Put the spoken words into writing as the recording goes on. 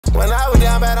When I was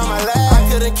down bad on my last,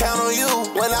 I couldn't count on you.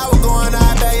 When I was going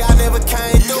out bad, I never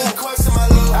came through.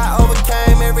 I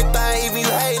overcame everything, even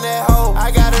you hating that hoe.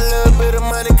 I got a little bit of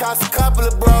money, cost a couple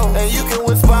of bro. And you can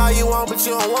whisper all you want, but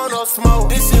you don't want no smoke.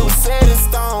 This shit was set in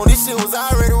stone, this shit was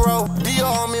already wrote. Dior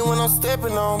on me when I'm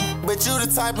stepping on. But you the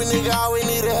type of nigga I always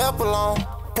need help along.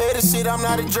 Pay the shit I'm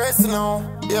not addressing on,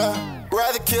 yeah.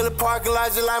 Rather kill a parking lot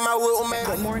just like my whip man.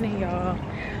 Good morning, y'all.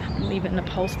 I'm leaving the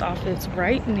post office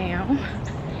right now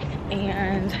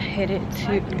and headed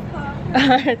to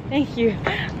thank you,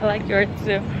 I like yours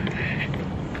too.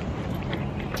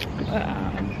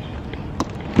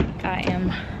 I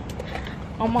am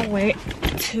on my way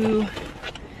to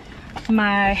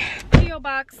my PO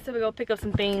box to go pick up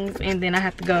some things, and then I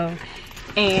have to go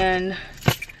and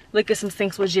look at some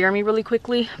sinks with Jeremy really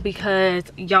quickly because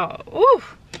y'all,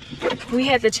 we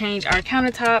had to change our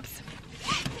countertops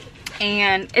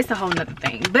and it's a whole nother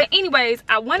thing. But anyways,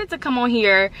 I wanted to come on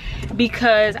here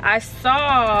because I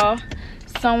saw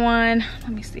someone, let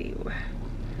me see, I'm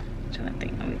trying to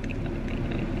think, let me think.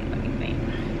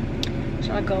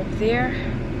 Should I go there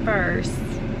first?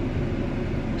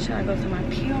 Should I go to my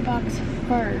PO box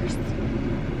first?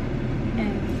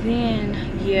 And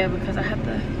then, yeah, because I have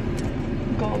to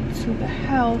go to the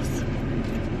house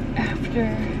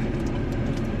after.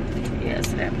 Yeah,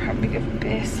 so that probably be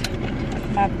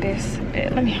my best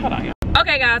bet. Let me, hold on, y'all.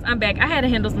 Okay guys, I'm back. I had to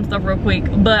handle some stuff real quick,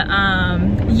 but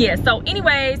yeah, so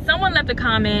anyway, someone left a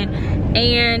comment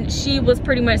and she was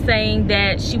pretty much saying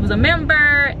that she was a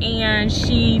member and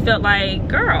she felt like,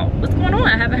 girl, what's going on?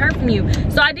 I haven't heard from you.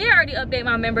 So I did already update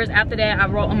my members. After that, I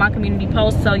wrote on my community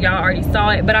post, so y'all already saw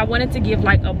it, but I wanted to give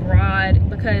like a broad,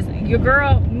 because your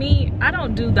girl, me, I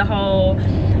don't do the whole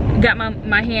got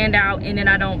my hand out and then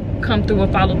I don't come through or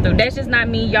follow through. That's just not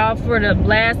me, y'all. For the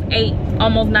last 8,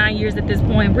 almost 9 years at this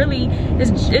point, really,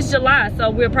 it's July, so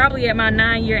we're probably at my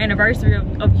 9-year anniversary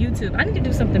of YouTube. I need to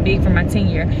do something big for my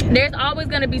 10-year. There's always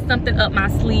going to be something up my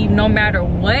sleeve no matter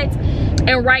what.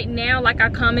 And right now, like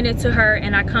I commented to her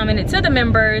and I commented to the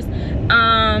members,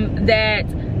 that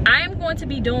I am going to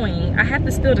be doing, I have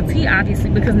to spill the tea obviously,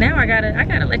 because now I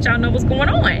gotta let y'all know what's going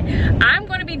on. I'm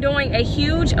going to be doing a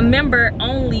huge member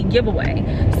only giveaway.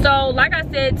 So like I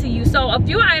said to you, so a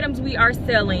few items we are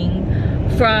selling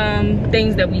from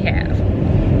things that we have,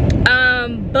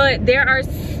 but there are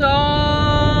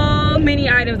so many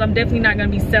items I'm definitely not going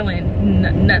to be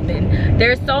selling nothing.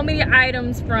 There's so many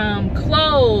items, from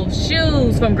clothes,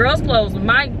 shoes, from girls clothes,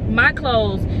 my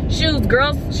clothes, shoes,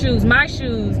 girls shoes, my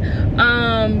shoes,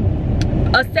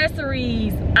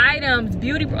 accessories, items,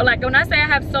 beauty, like when I say I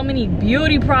have so many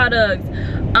beauty products,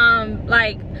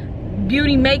 like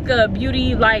beauty makeup,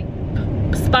 beauty like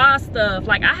spa stuff,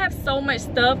 like I have so much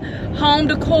stuff, home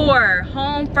decor,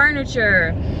 home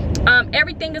furniture.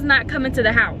 Everything is not coming to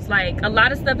the house. Like a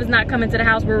lot of stuff is not coming to the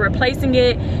house, we're replacing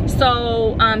it.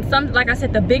 So some, like I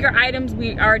said, the bigger items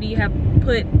we already have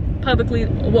put publicly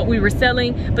what we were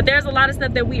selling, but there's a lot of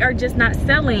stuff that we are just not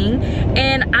selling,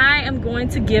 and I am going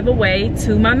to give away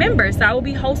to my members. So I will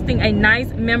be hosting a nice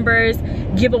members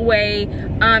giveaway,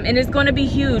 and it's going to be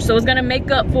huge, so it's going to make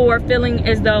up for feeling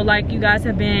as though like you guys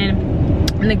have been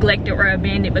neglected or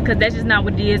abandoned, because that's just not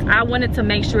what it is. I wanted to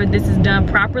make sure this is done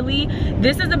properly.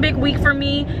 This is a big week for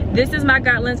me. This is my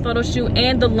God Lens photo shoot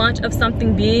and the launch of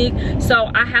something big,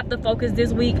 so I have to focus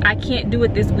this week. I can't do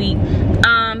it this week.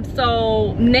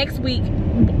 So next week,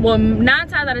 well, 9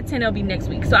 times out of 10 it'll be next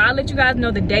week, so I'll let you guys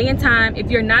know the day and time. If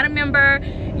you're not a member,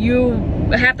 you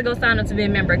have to go sign up to be a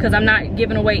member, because I'm not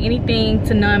giving away anything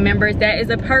to non-members. That is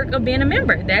a perk of being a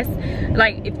member. That's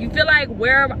like, if you feel like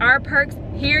where are our perks,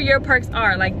 here your perks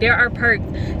are. Like there are perks.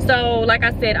 So like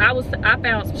I said, I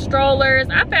found some strollers,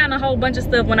 I found a whole bunch of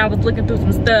stuff when I was looking through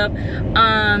some stuff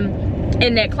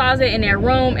in that closet, in that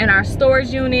room, in our storage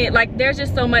unit. Like there's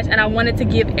just so much, and I wanted to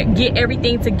get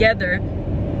everything together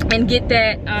and get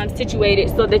that situated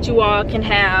so that you all can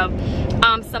have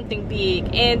something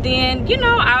big. And then, you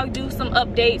know, I'll do some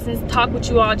updates and talk with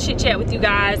you all, chit chat with you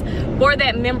guys for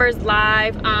that members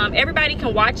live. Everybody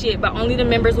can watch it, but only the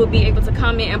members will be able to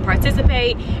come in and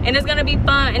participate, and it's gonna be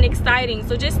fun and exciting,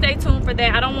 so just stay tuned for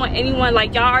that. I don't want anyone,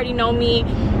 like y'all already know me,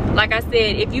 like I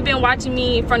said, if you've been watching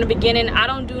me from the beginning, I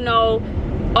don't do no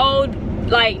old,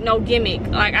 like no gimmick.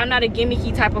 Like I'm not a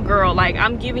gimmicky type of girl. Like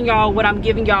I'm giving y'all what I'm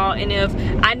giving y'all, and if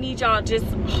I need y'all, just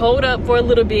hold up for a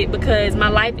little bit, because my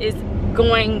life is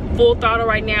going full throttle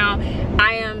right now.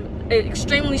 I am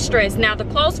extremely stressed. Now the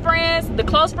close friends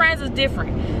is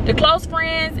different. The close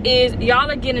friends is y'all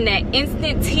are getting that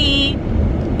instant tea,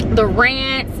 the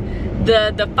rants,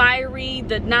 the fiery,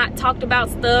 the not talked about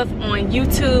stuff on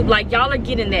YouTube. Like y'all are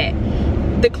getting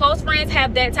that. the close friends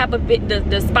have that type of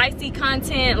the spicy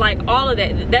content, like all of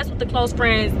that. That's what the close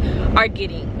friends are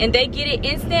getting, and they get it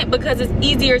instant because it's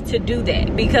easier to do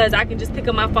that, because I can just pick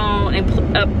up my phone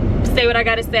and say what I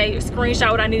gotta say,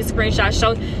 screenshot what I need to screenshot,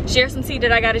 share some tea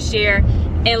that I gotta share,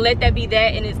 and let that be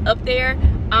that, and it's up there.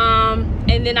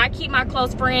 And then I keep my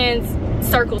close friends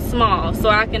circle small so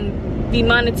I can be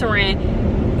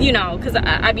monitoring, you know, because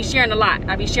I be sharing a lot.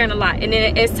 And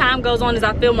then as time goes on, as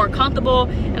I feel more comfortable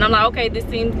and I'm like, okay, this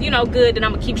seems, you know, good, then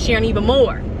I'm gonna keep sharing even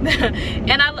more.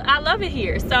 And I love it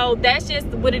here. So that's just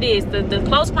what it is. The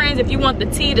close friends, if you want the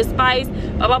tea, the spice,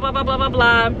 blah blah blah blah blah blah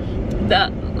blah,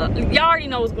 y'all already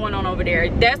know what's going on over there.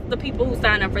 That's the people who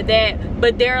sign up for that.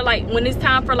 But they're like, when it's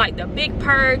time for like the big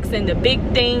perks and the big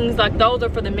things, like those are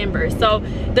for the members. So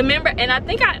the member, and I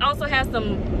think I also have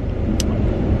some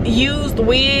used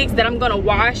wigs that I'm gonna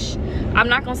wash. I'm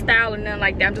not gonna style or nothing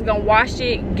like that. I'm just gonna wash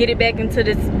it, get it back into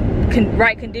this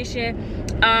right condition.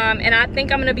 And I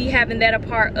think I'm gonna be having that a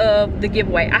part of the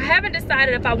giveaway. I haven't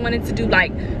decided if I wanted to do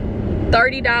like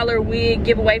 $30 wig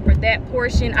giveaway for that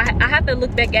portion. I have to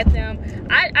look back at them.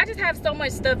 I just have so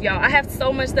much stuff, y'all. I have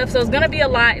so much stuff, so it's gonna be a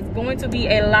lot. It's going to be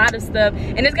a lot of stuff,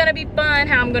 and it's gonna be fun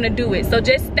how I'm gonna do it. So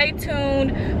just stay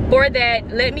tuned for that.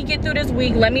 Let me get through this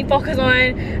week. Let me focus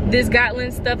on this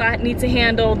Gotland stuff I need to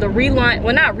handle. The relaunch,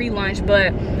 well, not relaunch,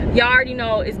 but y'all already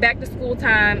know it's back to school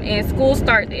time, and school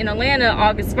starts in Atlanta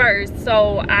August 1st.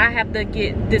 So I have to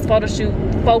get this photo shoot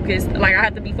focused. Like, I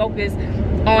have to be focused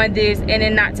on this, and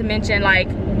then not to mention, like,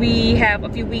 we have a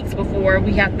few weeks before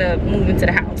we have to move into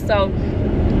the house. So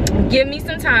give me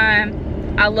some time.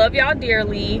 I love y'all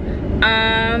dearly.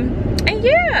 And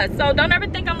yeah, so don't ever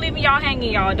think I'm leaving y'all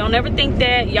hanging, y'all. Don't ever think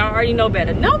that. Y'all already know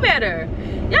better. Know better.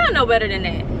 Y'all know better than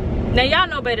that. Now y'all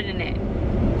know better than that.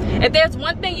 If there's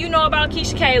one thing you know about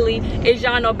Keesha Kaylee, is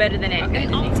y'all know better than that. Okay,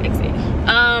 next exit.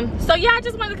 So yeah, I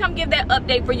just wanted to come give that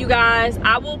update for you guys.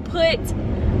 I will put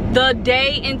the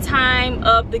day and time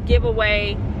of the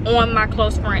giveaway on my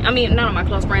close friend, I mean, not on my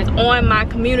close friends, on my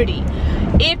community.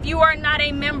 If you are not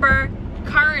a member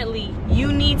currently,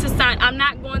 you need to sign. I'm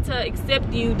not going to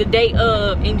accept you the day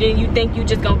of and then you think you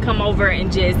just gonna come over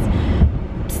and just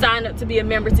sign up to be a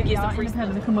member to get some free stuff.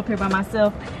 Having to come up here by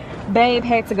myself. Babe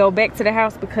had to go back to the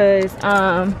house because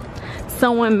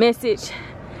someone messaged,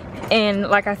 and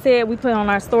like I said, we put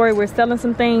on our story we're selling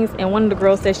some things, and one of the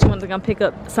girls said she wanted to come pick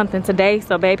up something today,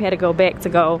 so Babe had to go back to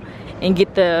go and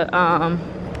get the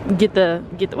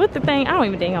what the thing, I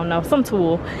don't know, some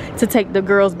tool to take the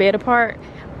girl's bed apart.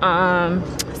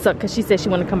 So because she said she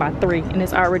wanted to come by 3 and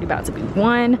it's already about to be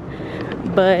 1.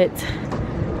 But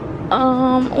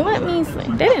let me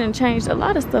see, they didn't change a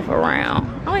lot of stuff around.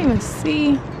 I don't even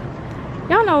see,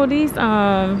 y'all know these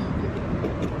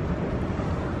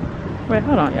wait,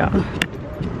 hold on, y'all.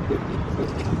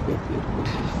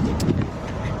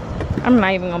 I'm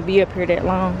not even gonna be up here that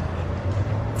long,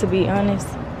 to be honest.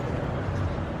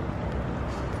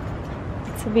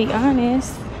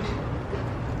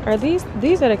 Are these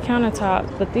are the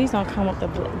countertops, but these don't come with the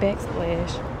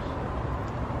backsplash.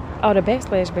 Oh, the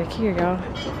backsplash back here, y'all.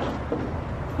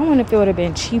 I wonder if it would have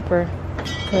been cheaper,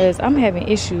 because I'm having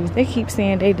issues. They keep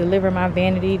saying they deliver my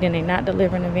vanity, then they not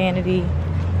delivering the vanity.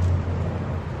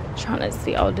 Trying to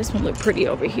see. Oh, this one look pretty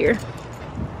over here.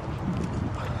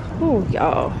 Ooh,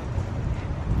 y'all.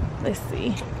 Let's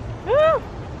see. Oh,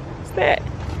 what's that?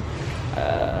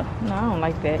 No, I don't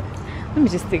like that. Let me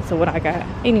just stick to what I got.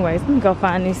 Anyways, let me go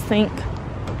find this sink.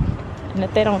 And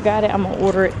if they don't got it, I'm gonna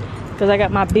order it, because I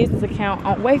got my business account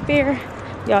on Wayfair.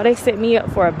 Y'all, they set me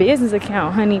up for a business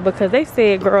account, honey, because they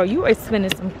said, girl, you are spending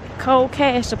some cold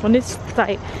cash up on this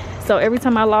site. So every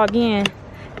time I log in,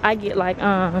 I get like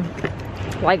I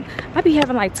be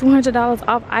having like $200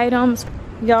 off items.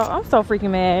 Y'all, I'm so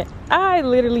freaking mad. I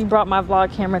literally brought my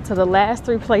vlog camera to the last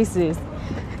 3 places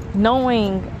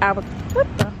knowing I was, what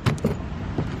the?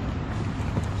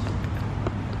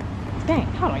 Dang,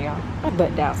 hold on, y'all. I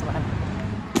butt down somebody.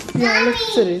 Yeah,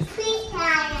 listen to this.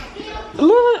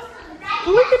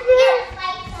 Look at that.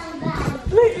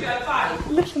 Look, you gotta fight.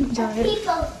 Listen, Johnny.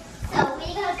 People, so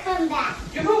we gotta come back.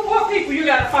 What people you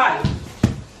gotta fight?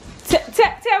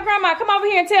 Tell grandma, come over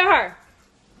here and tell her.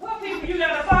 What people you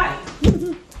gotta fight?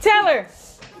 Tell her.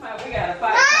 Come on, we gotta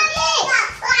fight. Mommy!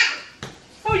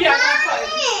 Who y'all gonna fight?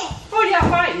 Who y'all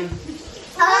fighting?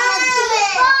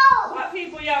 What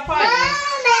people y'all fighting?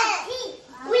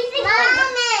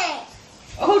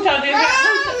 Who told you that?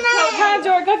 Come on,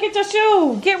 Jori, go get your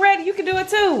shoe. Get ready, you can do it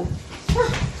too.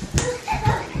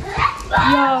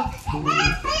 Y'all.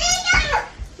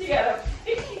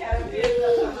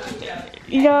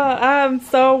 Yeah, I'm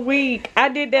so weak. I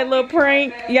did that little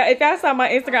prank. Yeah, if y'all saw my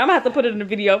Instagram, I'm gonna have to put it in the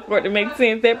video for it to make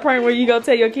sense. That prank where you go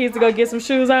tell your kids to go get some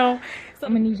shoes on. So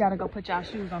I'm gonna need y'all to go put y'all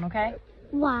shoes on, okay?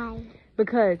 Why?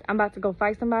 Because I'm about to go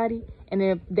fight somebody, and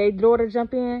if their daughter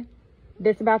jump in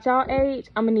that's about y'all age,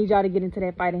 I'm gonna need y'all to get into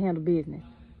that fight and handle business.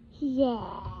 Yeah.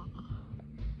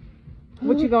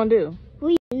 What you gonna do?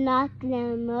 We knock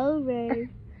them over.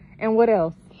 And what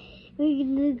else?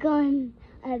 We're going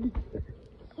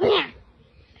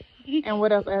And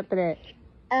what else after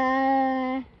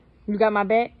that? You got my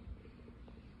back?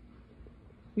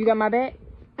 You got my back?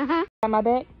 Got my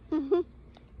back?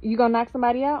 You gonna knock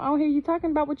somebody out? I don't hear you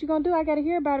talking about what you gonna do. I gotta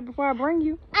hear about it before I bring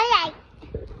you. I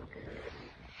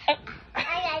like.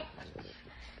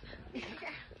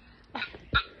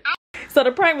 So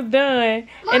the prank was done,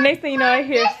 and next thing you know, I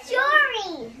hear. That's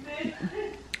Jori.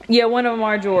 Yeah, one of them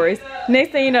are Jory's.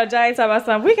 Next thing you know, Jai talking about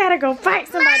something. We gotta go fight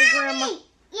somebody, Grandma.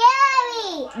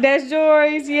 Jori. That's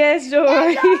Jory's. Yes,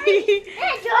 Jory. That's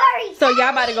Jori. So y'all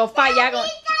about to go fight. Y'all gonna.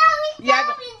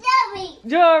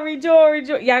 Jory.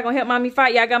 Y'all gonna help mommy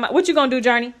fight. Y'all got my. What you gonna do,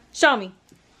 Journey? Show me.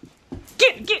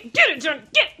 Get it, Journey.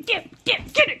 Get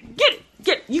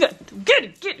it. You got to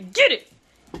get it.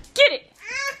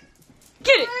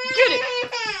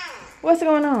 What's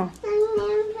going on?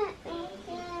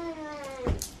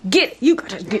 Get it. You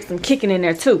gotta get some kicking in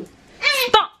there too.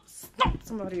 Stomp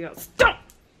somebody else.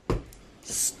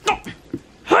 Stomp.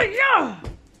 Hi-ya!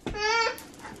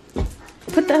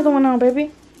 Put the other one on,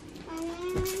 baby.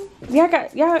 Y'all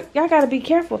gotta be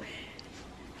careful.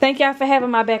 Thank y'all for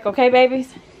having my back, okay,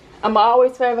 babies? I'ma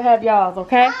always forever have y'all's,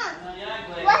 okay?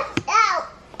 What's out?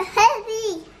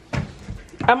 Heavy.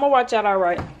 I'ma watch out, all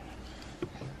right.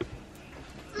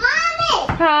 Mommy.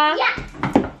 Huh? Yeah.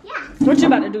 What you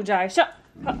about to do, Jai?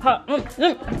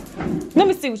 Let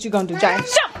me see what you gonna do, Jai.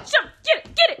 Show. Get it.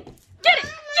 Get it.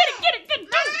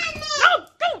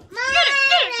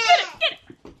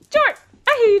 George, I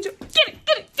hear you. Get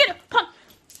it. Pump.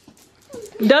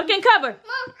 Duck and cover.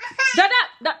 Mom. Duck.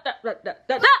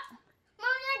 Mom,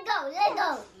 let's go.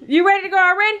 You ready to go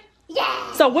already?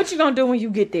 Yeah. So what you gonna do when you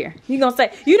get there? You gonna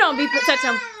say, you don't be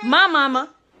touching my mama.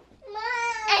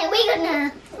 And we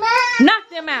gonna Knock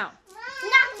them out.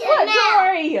 What,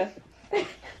 Jory? And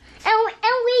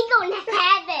we gonna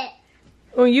have it.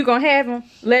 When you gonna have them?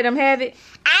 Let them have it?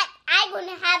 I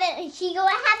gonna have it, and she gonna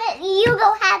have it, and you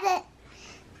gonna have it.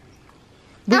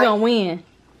 We gonna win.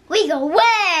 We gonna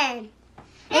win.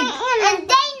 And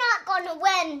they not gonna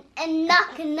win and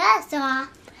knocking us off.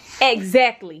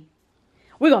 Exactly.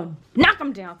 We're gonna knock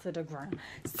them down to the ground.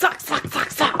 Suck.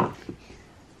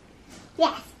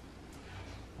 Yes.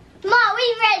 Mom,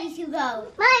 we ready to go.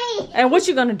 Mommy. And what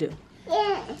you gonna do?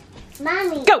 Yeah.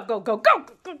 Mommy. Go.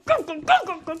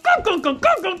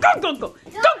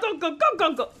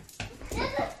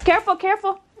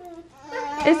 Careful.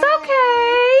 It's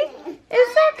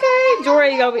okay.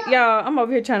 Jory, y'all, I'm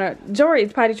over here trying to. Jory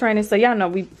is potty training, so y'all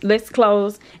know let's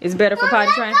close. It's better for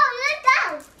potty training.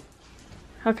 Let's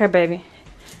go. Okay, baby.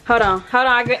 Hold on.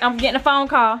 I'm getting a phone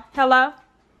call. Hello?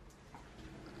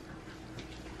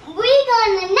 We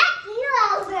gonna knock you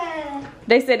over.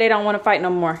 They said they don't want to fight no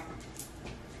more.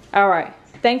 All right.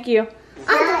 Thank you.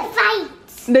 I'm gonna fight.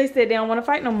 They said they don't want to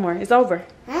fight no more. It's over.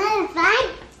 I'm gonna fight.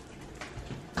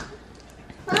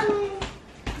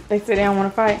 They said they don't want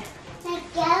to fight. Let's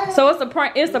go. So it's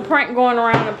a prank going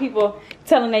around and people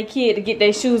telling their kid to get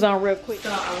their shoes on real quick. So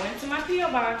I went to my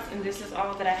P.O. box and this is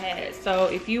all that I had. So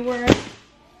if you were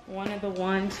one of the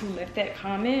ones who left that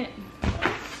comment,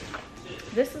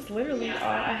 this is literally all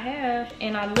I have.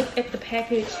 And I looked at the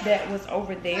package that was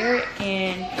over there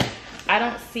and I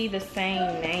don't see the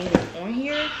same name on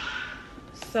here.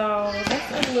 So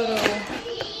that's a little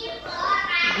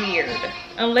weird.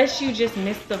 Unless you just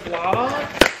missed the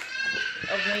vlog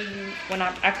of when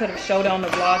I could have showed it on the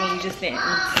vlog and you just didn't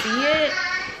see it.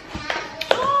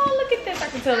 Oh, look at this. I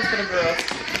can tell this for the girls.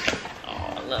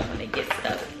 Oh, I love when they get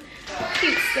stuff.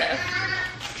 Cute stuff.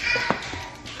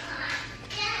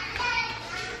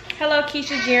 Hello,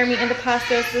 Keesha, Jeremy, and the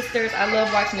Postell sisters. I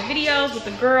love watching the videos with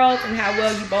the girls and how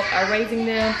well you both are raising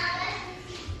them.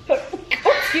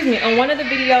 Excuse me. On one of the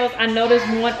videos, I noticed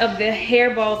one of the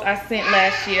hair bows I sent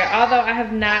last year. Although I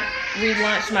have not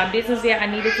relaunched my business yet, I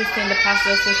needed to send the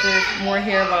Postell sisters more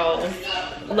hair bows.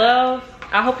 Love.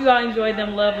 I hope you all enjoyed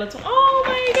them. Love, little. Oh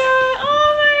my god.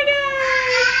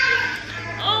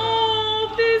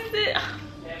 Oh, this is.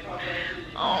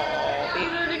 Oh,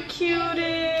 these are the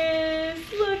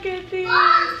cutest. Look at these.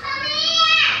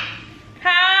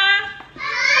 Huh?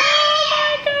 Oh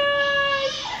my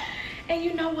gosh. And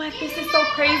you know what? This is so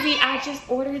crazy. I just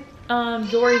ordered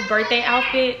Jory's birthday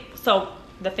outfit. So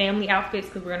the family outfits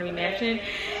because we're gonna be matching.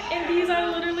 And these are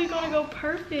literally gonna go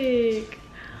perfect.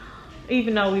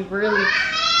 Even though we really,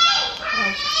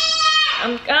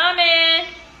 I'm coming.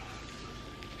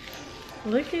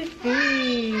 Look at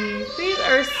these. These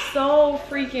are so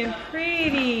freaking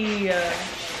pretty.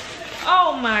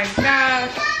 Oh my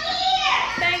gosh.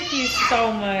 Thank you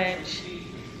so much.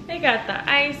 They got the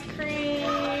ice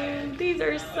cream. These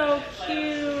are so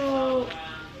cute.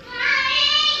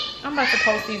 I'm about to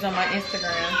post these on my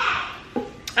Instagram.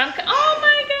 Oh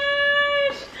my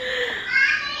gosh.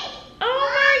 Oh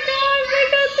my gosh, they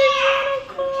got the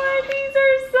unicorn. These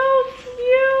are so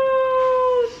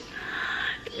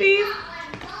cute. These.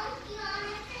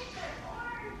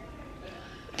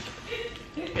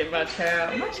 Look at my child.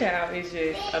 My child is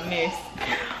just a mess.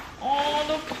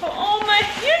 Oh my,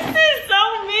 this is so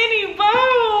many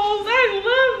bowls. I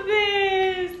love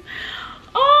this.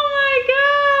 Oh my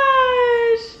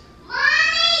gosh.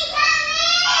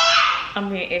 I'm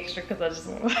being extra because I just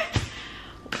want.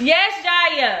 Yes,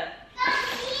 Jiya.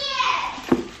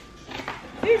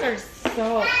 These are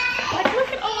so, like, look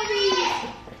at all these.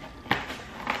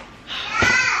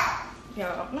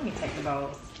 Y'all, let me take the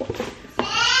bowls.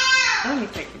 Let me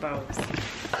take the bowls.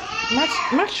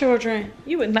 My children,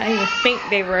 you would not even think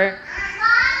they were.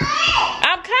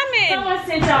 I'm coming. Someone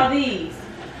sent y'all these.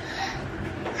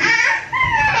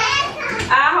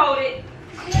 I hold it.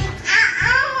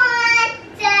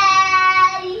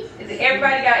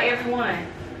 Everybody got everyone.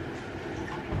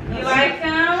 You like them?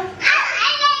 I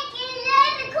like the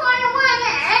unicorn one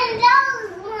and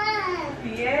those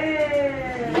ones.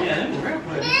 Yeah. Yeah, them real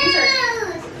pretty.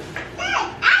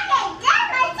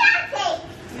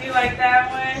 You like that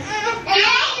one?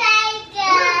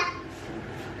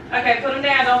 Okay, put them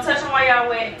down. Don't touch them while y'all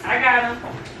wet. I got them.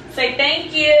 Say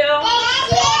thank you.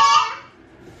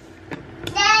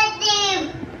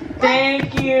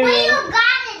 Thank you. Where you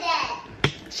got it at?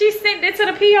 She sent it to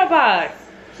the P.O. box.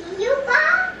 You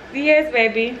got? Yes,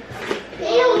 baby.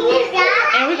 You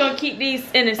got? And we're going to keep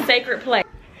these in a sacred place.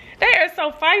 They are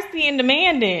so feisty and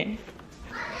demanding.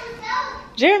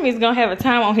 Jeremy's going to have a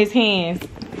time on his hands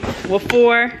with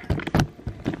 4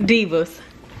 divas.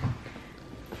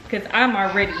 Because I'm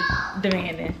already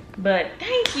demanding. But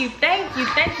thank you, thank you,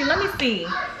 thank you. Let me see.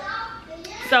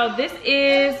 So this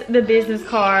is the business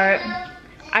card.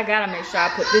 I got to make sure I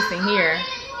put this in here.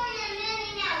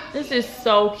 This is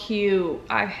so cute.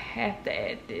 I have to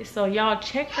add this. So y'all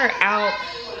check her out.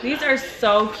 These are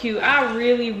so cute. I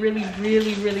really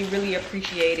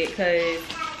appreciate it because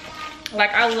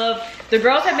like I love, the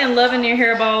girls have been loving their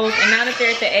hair bows, and now that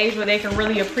they're at the age where they can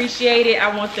really appreciate it,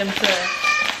 I want them to,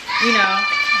 you know,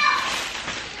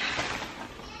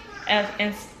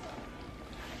 and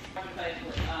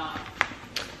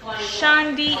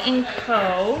Shandi and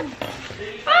Co.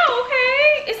 Oh,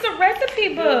 okay. It's a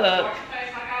recipe book.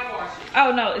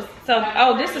 Oh no, it's so,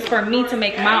 oh, this is for me to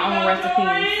make my own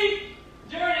recipes.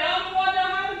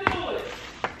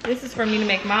 This is for me to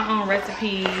make my own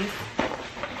recipes.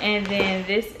 And then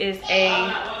this is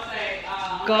a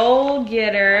goal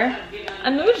getter,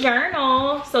 a new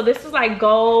journal. So this is like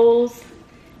goals.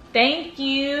 Thank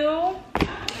you.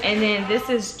 And then this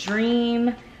is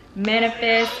dream,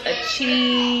 manifest,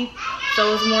 achieve.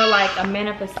 So it's more like a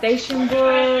manifestation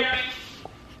book.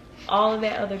 All of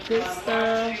that other good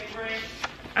stuff.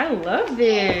 I love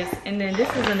this. And then this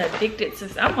is an addicted to,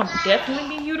 I'm gonna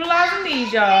definitely be utilizing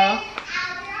these, y'all.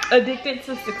 Addicted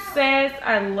to success.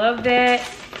 I love that.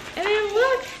 And then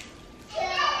look,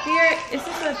 here, is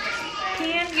this a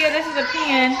pen? Yeah, this is a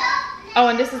pen. Oh,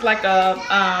 and this is like a,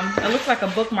 it looks like a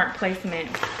bookmark placement.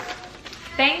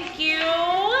 Thank you.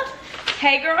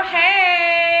 Hey girl,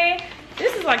 hey.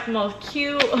 This is like the most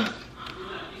cute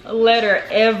letter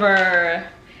ever.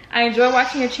 I enjoy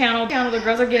watching your channel. The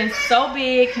girls are getting so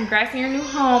big. Congrats on your new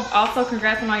home. Also,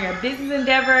 congrats on all your business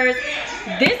endeavors.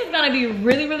 This is gonna be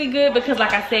really good because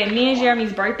like I said, me and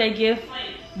Jeremy's birthday gift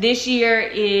this year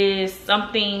is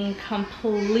something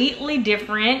completely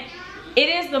different. It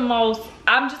is the most,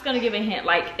 I'm just gonna give a hint,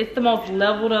 like it's the most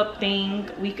leveled up thing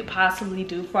we could possibly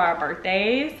do for our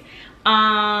birthdays.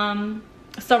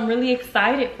 So I'm really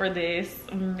excited for this.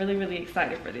 I'm really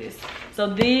excited for this. So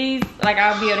these, like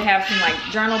I'll be able to have some like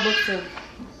journal books to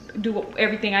do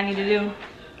everything I need to do.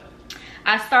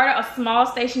 I started a small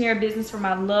stationery business for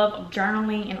my love of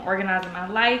journaling and organizing my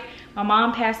life. My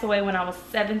mom passed away when I was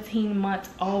 17 months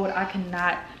old. I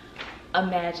cannot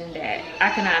imagine that. I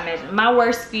cannot imagine. My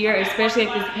worst fear, especially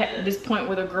at this point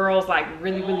where the girls like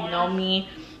really know me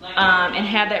and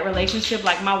have that relationship,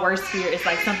 like my worst fear is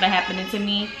like something happening to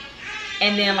me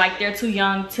and then like they're too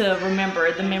young to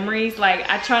remember the memories. Like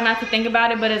I try not to think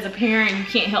about it, but as a parent you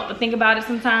can't help but think about it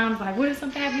sometimes. Like, what if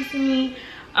something happens to me?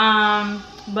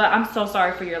 But I'm so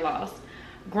sorry for your loss.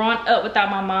 Growing up without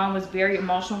my mom was very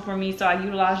emotional for me, so I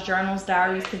utilized journals,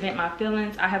 diaries to vent my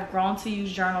feelings. I have grown to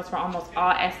use journals for almost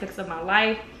all aspects of my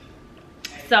life.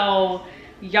 So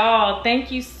y'all,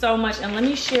 thank you so much, and let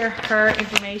me share her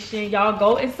information. Y'all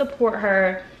go and support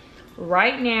her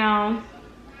right now.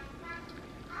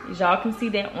 Y'all can see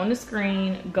that on the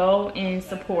screen. Go and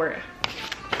support.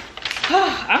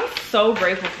 I'm so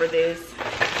grateful for this.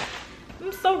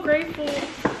 I'm so grateful.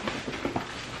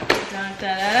 Dun,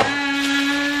 da, da, da.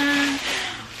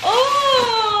 Oh,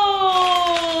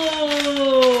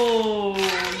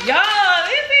 y'all,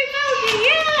 this is so cute.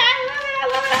 Yeah, I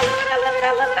love it. I love it. I love it.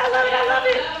 I love it. I love it. I love it. I love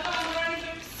it.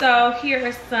 So here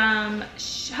are some.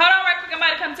 Hold on, right quick. I'm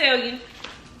about to come tell you.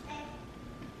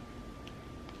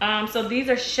 So these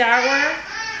are shower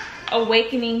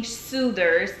awakening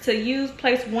soothers. To use,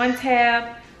 place 1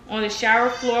 tab on the shower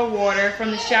floor water.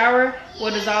 From the shower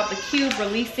will dissolve the cube,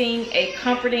 releasing a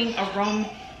comforting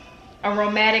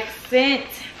aromatic scent.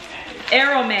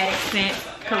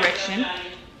 Correction.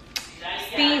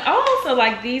 Steam. Oh, so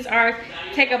like these are,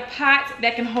 take a pot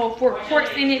that can hold 4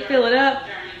 quarts in it, fill it up.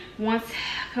 Once it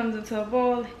comes into a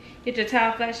boil, get your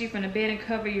towel flat sheet from the bed and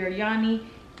cover your yoni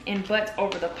and butts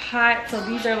over the pot. So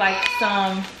these are like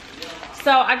some,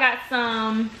 so I got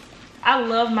some, I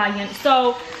love my yoni.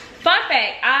 So fun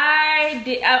fact,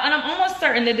 and I'm almost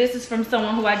certain that this is from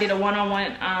someone who I did a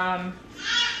one-on-one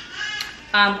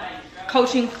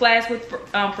coaching class with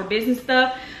for business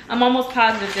stuff. I'm almost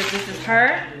positive that this is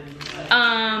her.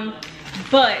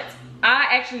 But I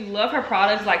actually love her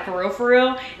products, like for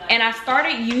real. And I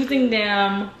started using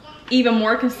them even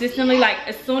more consistently. Like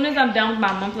as soon as I'm done with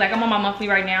my monthly, like I'm on my monthly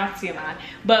right now, TMI.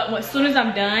 But as soon as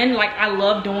I'm done, like I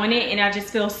love doing it, and I just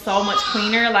feel so much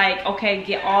cleaner. Like, okay,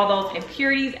 get all those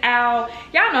impurities out.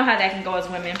 Y'all know how that can go as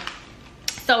women.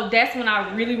 So that's when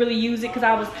I really use it, because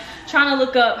I was trying to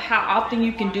look up how often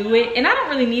you can do it, and I don't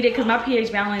really need it because my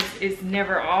pH balance is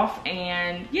never off.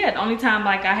 And yeah, the only time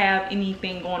like I have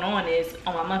anything going on is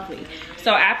on my monthly.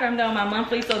 So after I'm done with my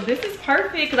monthly, so this is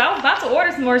perfect, because I was about to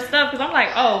order some more stuff because I'm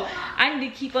like, oh, I need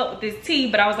to keep up with this tea,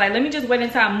 but I was like, let me just wait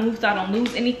until I move so I don't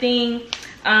lose anything.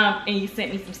 And you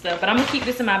sent me some stuff, but I'm gonna keep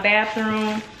this in my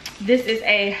bathroom. This is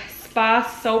a spa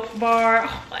soap bar.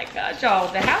 Oh my gosh, y'all,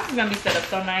 the house is gonna be set up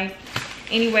so nice.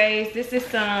 Anyways, this is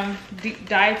some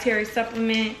dietary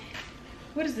supplement.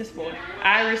 What is this for?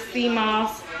 Iris sea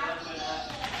moss.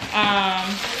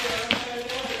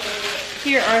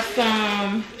 Here are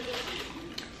some.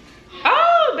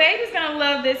 Oh, baby's gonna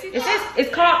love this. It says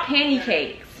it's called panty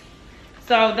cakes.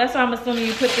 So that's why I'm assuming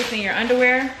you put this in your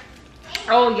underwear.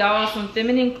 Oh, y'all, some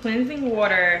feminine cleansing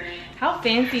water. How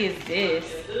fancy is this?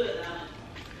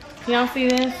 Y'all see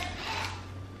this?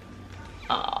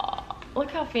 Oh.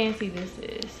 Look how fancy this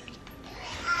is.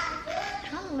 I'm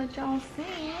trying to let y'all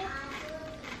see it.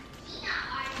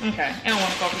 Okay, I don't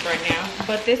want to focus right now.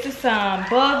 But this is some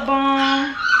bug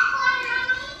balm,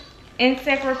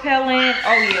 insect repellent.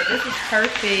 Oh yeah, this is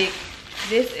perfect.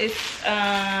 This is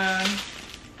I'm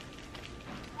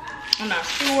not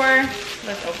sure.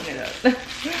 Let's open it up.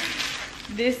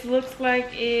 This looks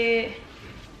like it.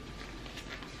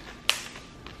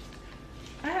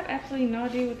 I have absolutely no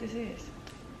idea what this is.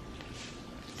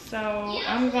 So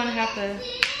I'm gonna have to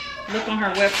look on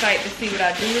her website to see what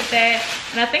I do with that.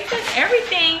 And I think that's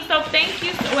everything. So thank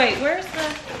you. Wait, where's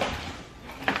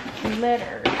the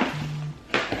letter?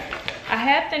 I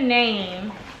had the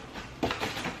name,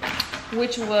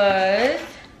 which was,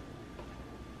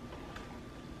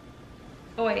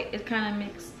 oh wait, it's kind of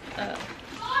mixed up.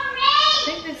 I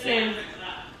think this is,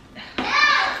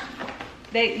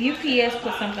 they UPS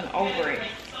put something over it.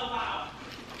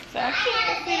 So I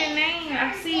can't see the name.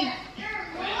 I see.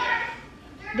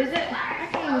 Does it? I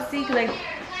can't even see because like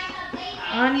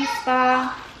Ani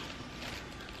Spa.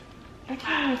 I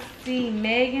can't even see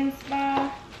Megan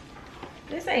Spa.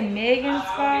 Did it say Megan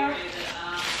Spa?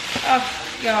 Oh,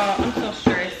 y'all, I'm so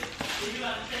stressed.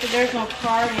 Because there's no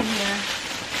card in here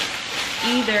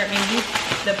either, and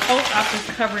the post office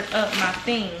covered up my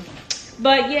thing.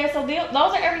 But yeah, so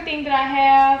those are everything that I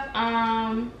have.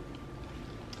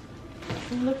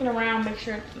 I'm looking around, make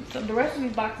sure. So the rest of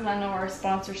these boxes I know are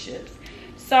sponsorships.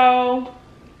 So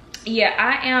yeah,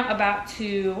 I am about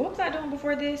to, what was I doing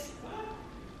before this?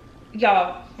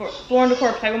 Y'all, for Floor and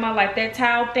Decor Play With My Life, that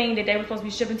towel thing that they were supposed to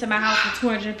be shipping to my house for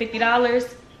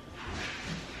 $250.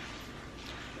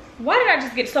 Why did I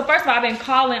just get, so first of all, I've been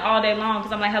calling all day long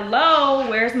because I'm like, hello,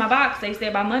 where's my box? They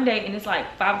said by Monday, and it's like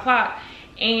 5 o'clock.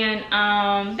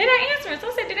 and they're not answering. So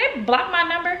I said, did they block my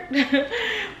number?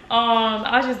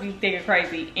 I'll just be thinking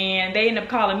crazy. And they end up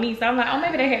calling me. So I'm like, oh,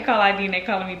 maybe they had call ID and they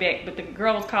calling me back. But the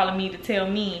girl was calling me to tell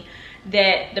me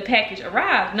that the package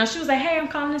arrived. No, she was like, hey, I'm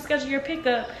calling to schedule your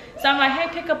pickup. So I'm like,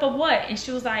 hey, pickup of what? And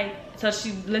she was like, so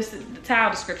she listed the towel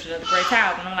description of the gray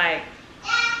towels. And I'm like,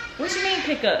 what you mean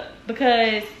pickup?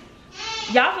 Because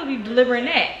y'all will be delivering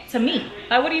that to me.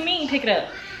 Like, what do you mean pick it up?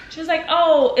 She was like,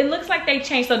 oh, it looks like they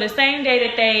changed. So the same day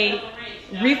that they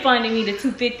refunded me the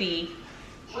 $250,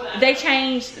 they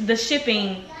changed the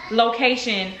shipping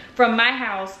location from my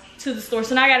house to the store.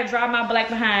 So now I gotta drive my black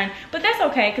behind, but that's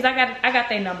okay because I got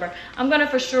their number. I'm gonna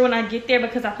for sure when I get there,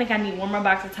 because I think I need one more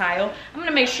box of tile. I'm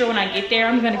gonna make sure when I get there,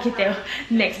 I'm gonna get their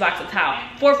next box of tile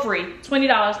for free,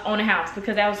 $20 on the house,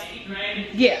 because that was,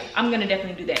 yeah, I'm gonna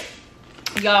definitely do that.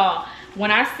 Y'all, when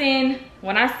I send,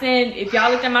 if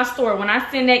y'all looked at my store, when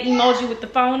I send that emoji with the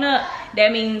phone up,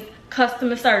 that means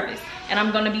customer service. And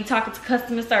I'm gonna be talking to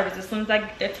customer service as soon as I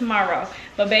get there tomorrow.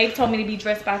 But babe told me to be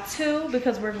dressed by 2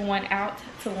 because we're going out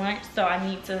to lunch. So I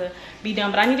need to be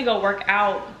done, but I need to go work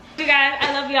out. You guys,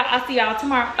 I love y'all. I'll see y'all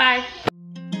tomorrow. Bye.